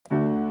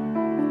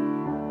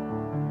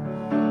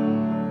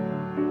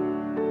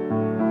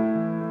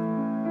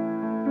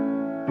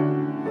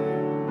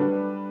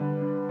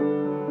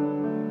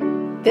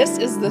This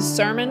is the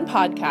Sermon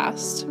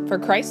Podcast for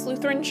Christ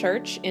Lutheran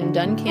Church in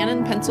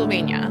Duncannon,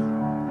 Pennsylvania.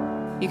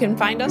 You can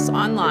find us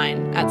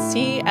online at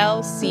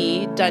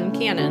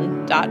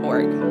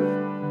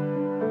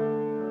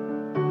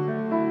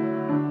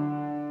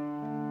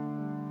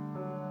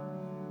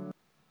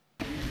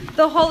clcduncannon.org.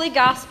 The Holy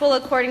Gospel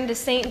according to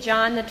St.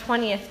 John, the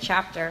 20th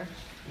chapter.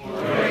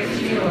 Glory to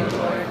you, O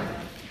Lord.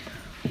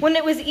 When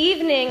it was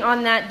evening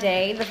on that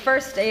day, the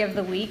first day of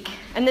the week,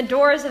 and the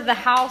doors of the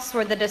house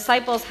where the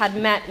disciples had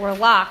met were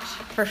locked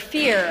for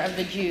fear of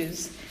the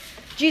Jews,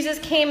 Jesus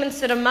came and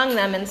stood among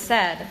them and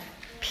said,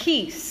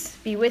 "Peace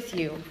be with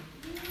you."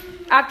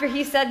 After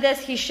he said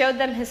this, he showed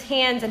them his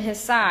hands and his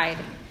side.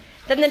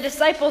 Then the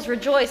disciples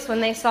rejoiced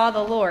when they saw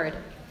the Lord.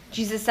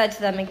 Jesus said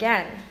to them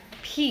again,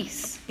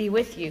 "Peace be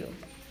with you.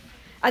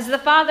 As the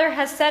Father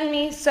has sent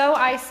me, so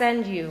I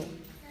send you."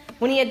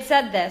 When he had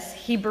said this,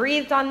 he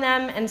breathed on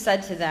them and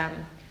said to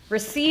them,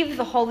 "Receive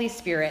the Holy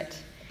Spirit.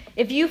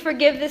 If you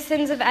forgive the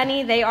sins of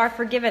any, they are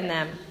forgiven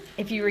them.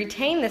 If you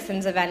retain the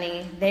sins of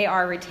any, they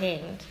are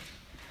retained."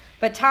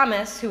 But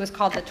Thomas, who was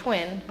called the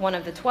twin, one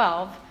of the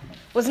 12,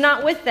 was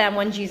not with them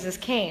when Jesus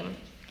came.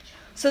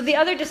 So the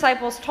other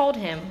disciples told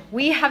him,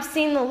 "We have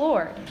seen the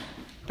Lord."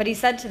 But he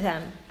said to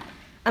them,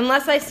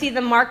 "Unless I see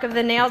the mark of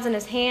the nails in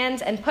his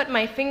hands and put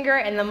my finger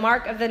in the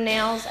mark of the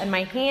nails and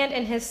my hand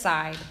in his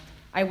side,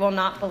 I will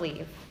not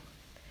believe."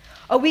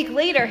 A week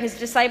later, his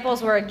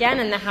disciples were again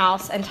in the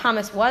house, and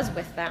Thomas was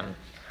with them.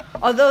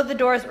 Although the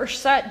doors were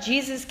shut,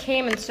 Jesus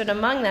came and stood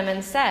among them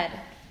and said,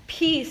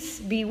 "Peace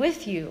be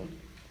with you."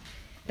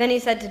 Then he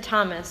said to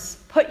Thomas,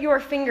 "Put your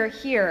finger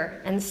here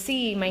and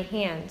see my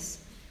hands.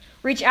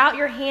 Reach out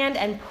your hand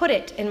and put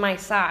it in my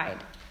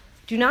side.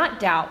 Do not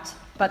doubt,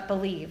 but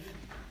believe."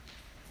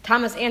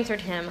 Thomas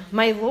answered him,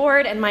 "My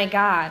Lord and my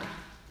God."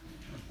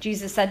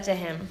 Jesus said to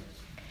him,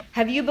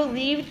 "Have you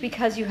believed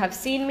because you have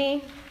seen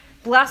me?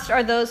 Blessed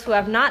are those who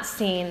have not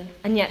seen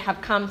and yet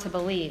have come to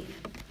believe."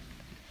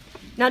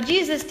 Now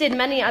Jesus did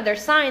many other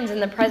signs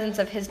in the presence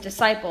of his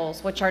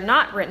disciples, which are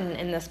not written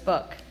in this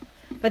book.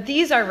 But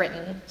these are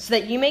written so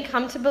that you may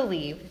come to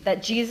believe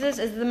that Jesus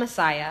is the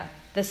Messiah,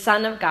 the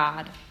Son of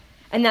God,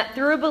 and that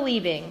through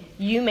believing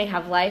you may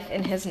have life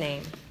in his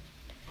name.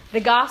 The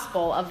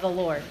Gospel of the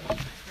Lord.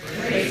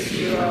 Praise to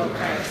you, O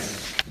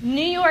Christ.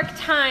 New York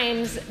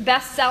Times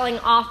best-selling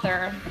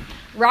author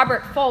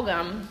Robert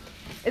Fulghum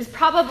is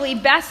probably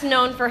best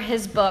known for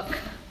his book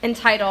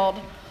entitled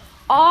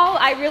 "All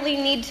I Really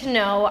Need to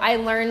Know I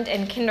Learned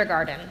in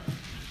Kindergarten."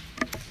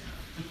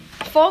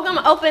 Fulghum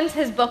opens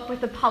his book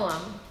with a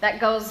poem that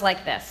goes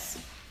like this.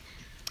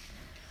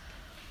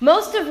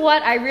 "Most of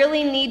what I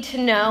really need to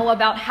know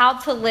about how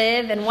to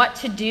live and what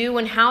to do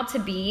and how to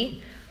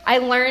be, I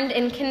learned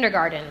in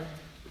kindergarten.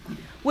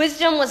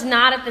 Wisdom was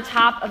not at the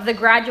top of the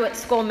graduate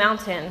school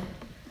mountain,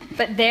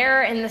 but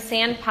there in the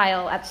sand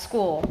pile at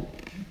school.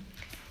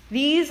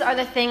 These are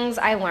the things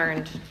I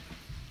learned.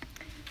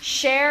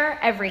 Share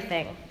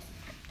everything.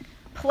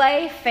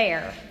 Play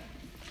fair.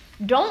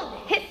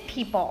 Don't hit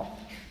people.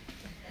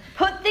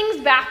 Put things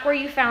back where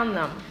you found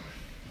them.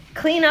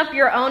 Clean up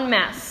your own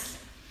mess.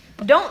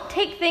 Don't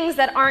take things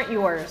that aren't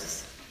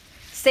yours.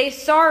 Say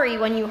sorry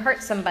when you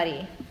hurt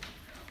somebody.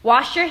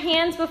 Wash your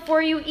hands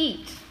before you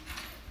eat.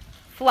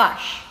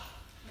 Flush.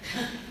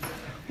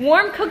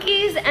 Warm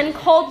cookies and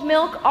cold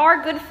milk are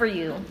good for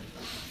you.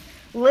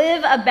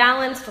 Live a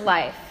balanced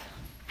life.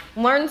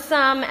 Learn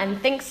some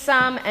and think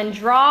some and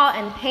draw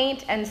and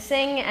paint and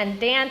sing and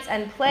dance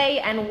and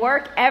play and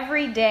work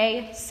every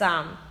day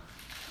some.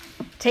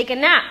 Take a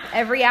nap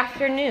every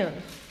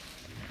afternoon.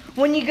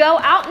 When you go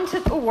out into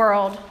the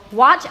world,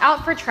 watch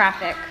out for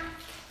traffic,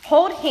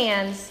 hold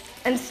hands,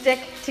 and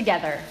stick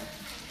together.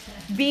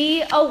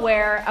 Be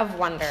aware of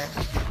wonder."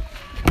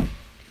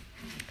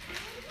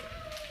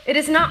 It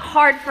is not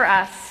hard for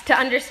us to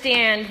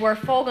understand where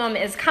Fulghum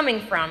is coming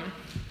from.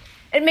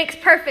 It makes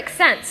perfect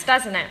sense,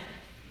 doesn't it?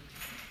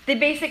 The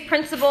basic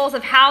principles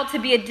of how to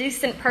be a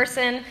decent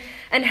person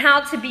and how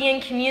to be in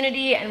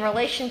community and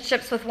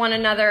relationships with one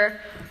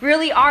another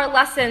really are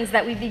lessons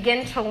that we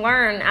begin to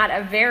learn at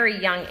a very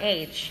young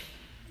age.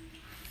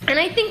 And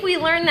I think we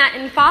learn that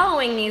in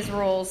following these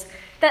rules,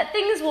 that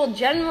things will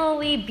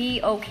generally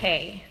be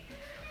okay.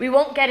 We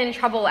won't get in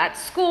trouble at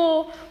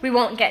school, we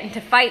won't get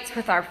into fights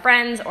with our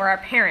friends or our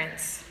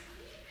parents.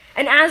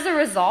 And as a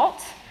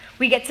result,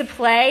 we get to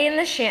play in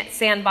the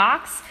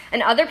sandbox,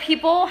 and other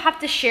people have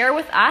to share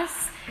with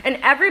us, and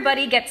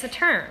everybody gets a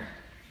turn.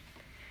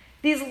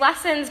 These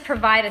lessons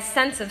provide a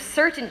sense of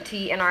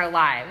certainty in our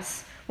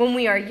lives when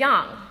we are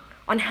young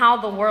on how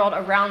the world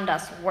around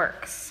us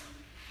works.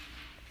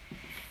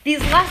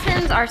 These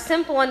lessons are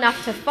simple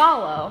enough to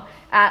follow,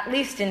 at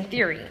least in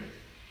theory.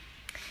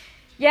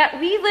 Yet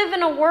we live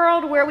in a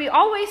world where we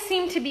always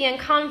seem to be in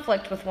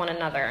conflict with one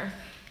another,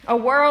 a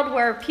world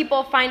where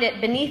people find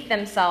it beneath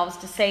themselves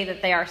to say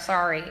that they are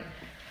sorry,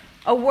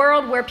 a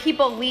world where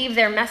people leave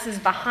their messes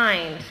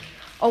behind,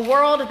 a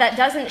world that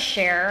doesn't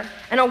share,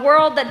 and a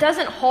world that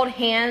doesn't hold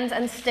hands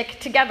and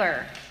stick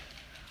together,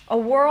 a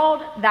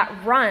world that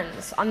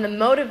runs on the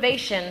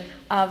motivation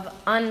of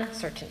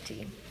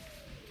uncertainty.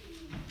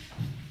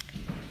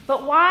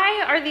 But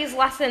why are these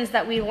lessons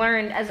that we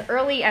learned as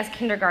early as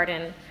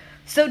kindergarten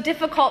so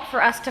difficult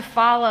for us to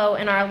follow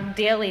in our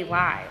daily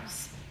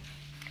lives?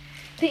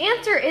 The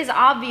answer is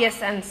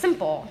obvious and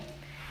simple.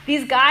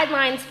 These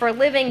guidelines for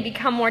living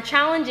become more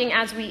challenging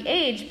as we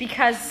age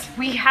because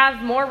we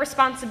have more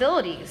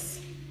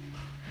responsibilities.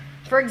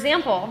 For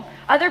example,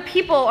 other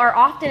people are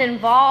often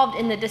involved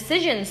in the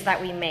decisions that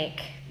we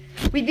make.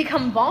 We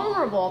become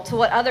vulnerable to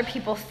what other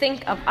people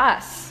think of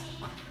us.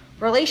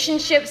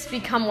 Relationships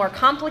become more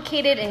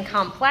complicated and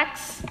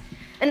complex,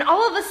 and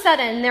all of a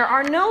sudden there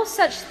are no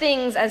such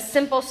things as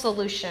simple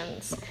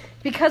solutions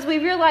because we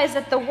realize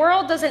that the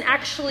world doesn't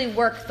actually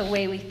work the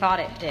way we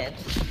thought it did.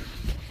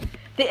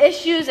 The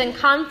issues and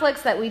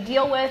conflicts that we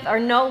deal with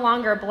are no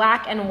longer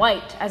black and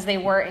white as they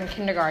were in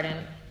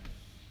kindergarten.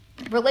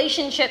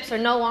 Relationships are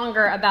no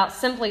longer about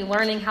simply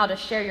learning how to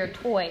share your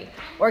toy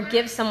or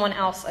give someone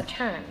else a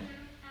turn.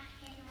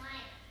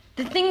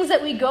 The things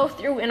that we go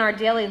through in our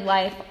daily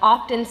life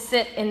often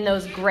sit in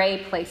those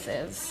gray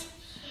places.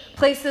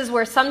 Places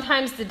where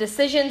sometimes the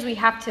decisions we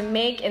have to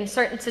make in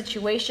certain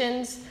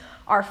situations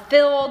are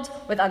filled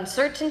with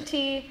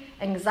uncertainty,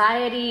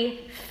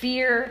 anxiety,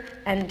 fear,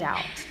 and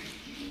doubt.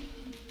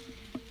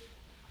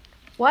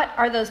 What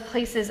are those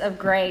places of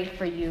gray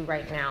for you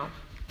right now?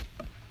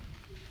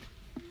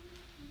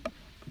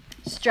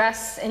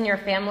 Stress in your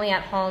family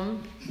at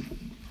home,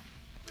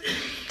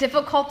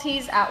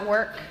 difficulties at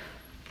work,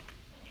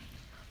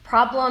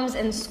 problems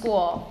in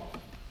school,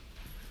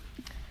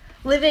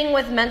 living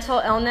with mental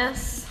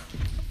illness,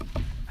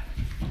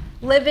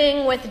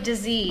 living with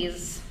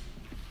disease,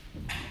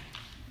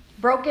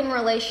 broken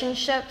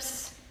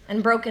relationships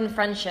and broken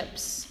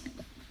friendships,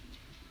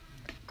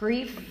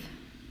 grief,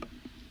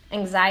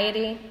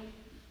 anxiety.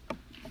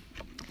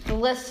 The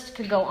list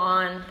could go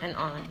on and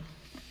on.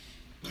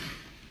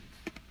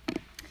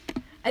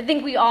 I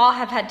think we all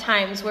have had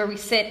times where we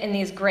sit in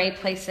these gray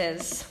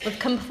places with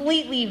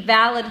completely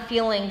valid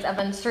feelings of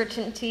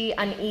uncertainty,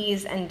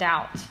 unease, and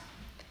doubt.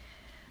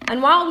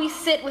 And while we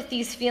sit with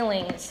these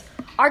feelings,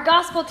 our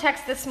gospel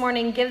text this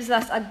morning gives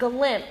us a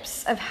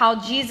glimpse of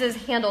how Jesus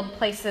handled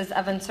places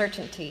of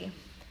uncertainty,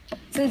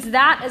 since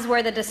that is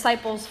where the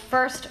disciples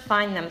first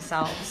find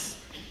themselves.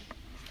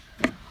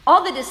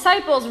 All the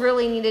disciples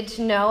really needed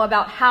to know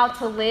about how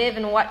to live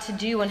and what to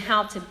do and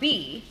how to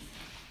be,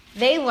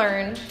 they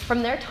learned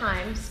from their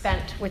time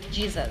spent with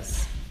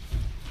Jesus.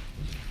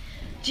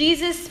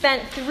 Jesus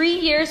spent 3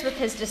 years with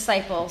his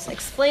disciples,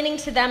 explaining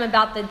to them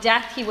about the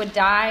death he would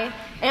die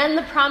and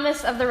the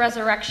promise of the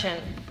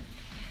resurrection.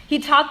 He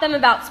taught them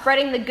about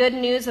spreading the good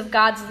news of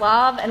God's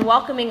love and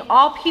welcoming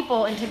all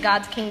people into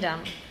God's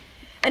kingdom.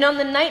 And on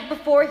the night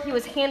before he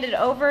was handed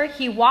over,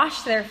 he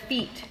washed their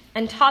feet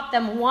and taught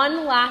them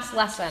one last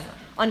lesson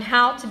on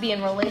how to be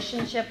in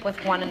relationship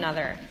with one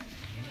another.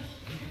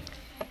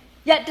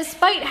 Yet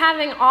despite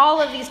having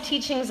all of these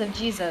teachings of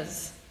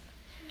Jesus,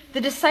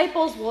 the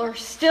disciples were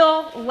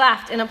still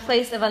left in a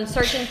place of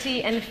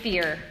uncertainty and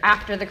fear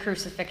after the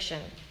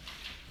crucifixion.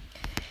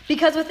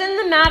 Because within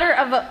the matter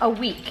of a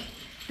week,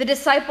 the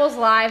disciples'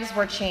 lives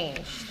were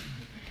changed.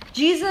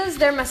 Jesus,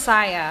 their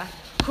Messiah,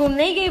 whom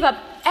they gave up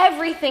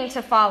everything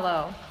to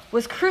follow,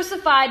 was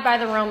crucified by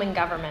the Roman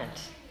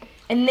government,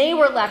 and they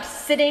were left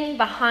sitting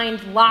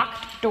behind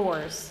locked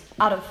doors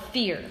out of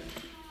fear.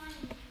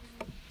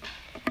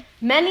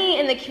 Many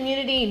in the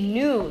community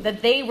knew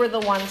that they were the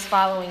ones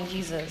following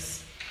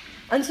Jesus.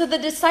 And so the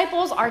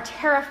disciples are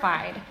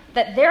terrified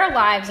that their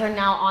lives are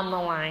now on the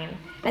line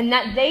and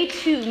that they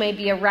too may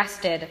be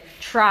arrested,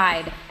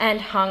 tried, and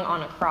hung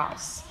on a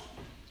cross.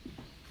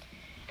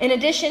 In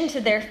addition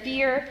to their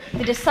fear,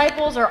 the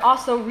disciples are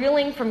also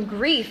reeling from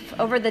grief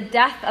over the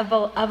death of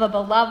a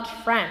beloved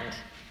friend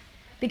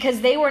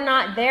because they were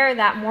not there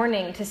that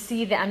morning to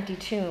see the empty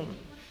tomb.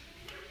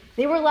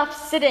 They were left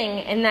sitting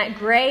in that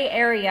gray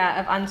area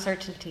of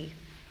uncertainty.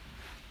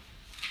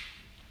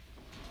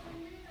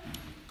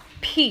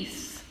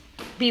 Peace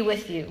be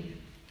with you.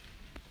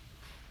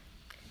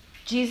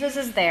 Jesus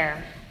is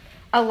there,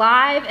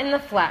 alive in the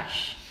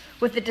flesh,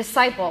 with the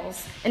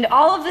disciples and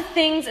all of the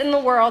things in the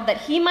world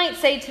that he might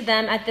say to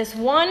them at this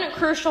one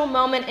crucial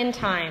moment in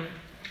time.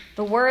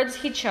 The words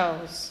he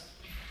chose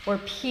were,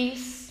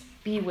 "Peace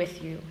be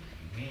with you."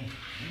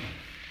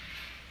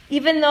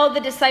 Even though the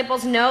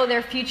disciples know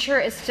their future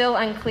is still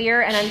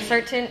unclear and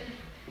uncertain,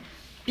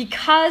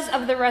 because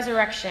of the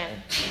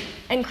resurrection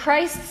and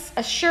Christ's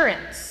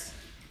assurance,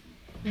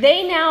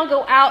 they now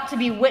go out to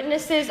be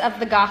witnesses of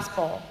the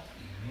gospel,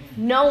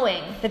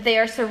 knowing that they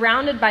are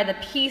surrounded by the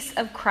peace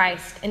of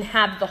Christ and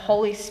have the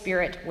Holy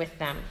Spirit with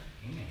them.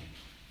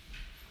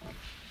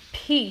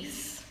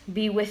 Peace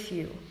be with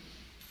you.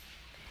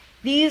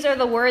 These are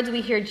the words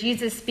we hear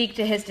Jesus speak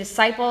to his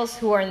disciples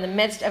who are in the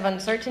midst of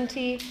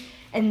uncertainty,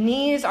 and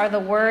these are the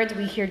words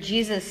we hear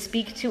Jesus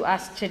speak to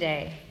us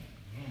today.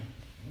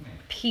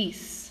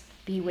 Peace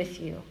be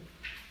with you.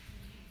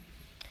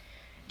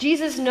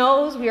 Jesus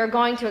knows we are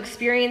going to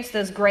experience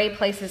those gray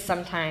places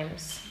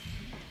sometimes,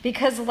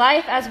 because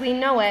life as we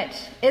know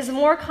it is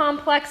more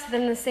complex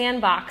than the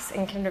sandbox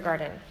in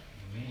kindergarten.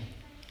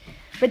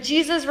 But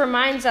Jesus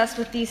reminds us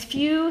with these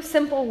few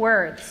simple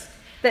words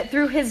that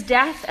through his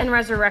death and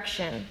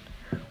resurrection,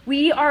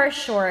 we are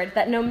assured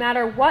that no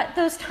matter what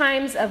those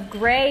times of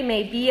gray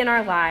may be in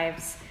our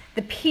lives,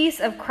 the peace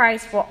of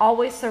Christ will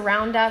always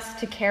surround us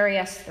to carry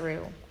us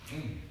through.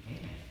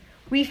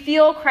 We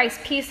feel Christ's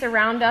peace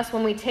around us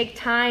when we take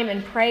time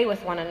and pray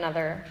with one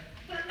another.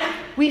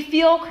 We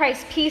feel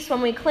Christ's peace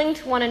when we cling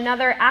to one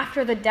another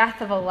after the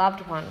death of a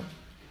loved one.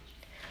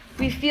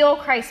 We feel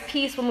Christ's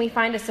peace when we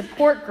find a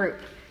support group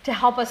to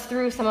help us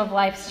through some of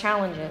life's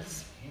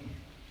challenges.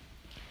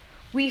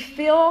 We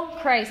feel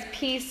Christ's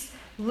peace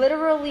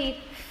literally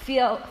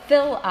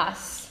fill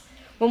us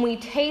when we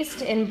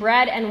taste in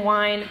bread and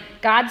wine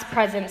God's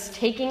presence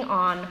taking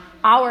on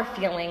our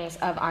feelings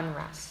of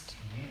unrest.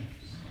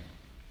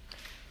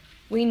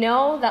 We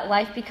know that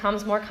life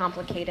becomes more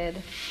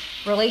complicated,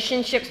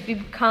 relationships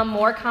become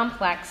more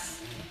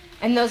complex,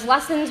 and those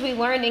lessons we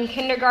learned in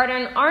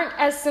kindergarten aren't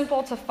as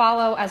simple to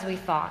follow as we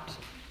thought.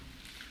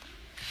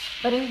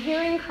 But in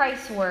hearing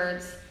Christ's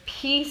words,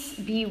 "Peace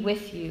be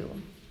with you,"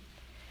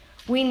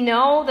 we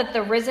know that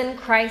the risen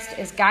Christ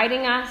is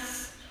guiding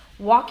us,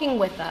 walking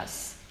with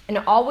us, and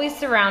always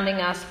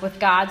surrounding us with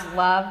God's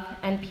love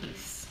and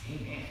peace.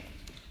 Amen.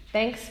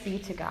 Thanks be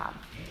to God.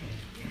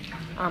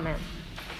 Amen.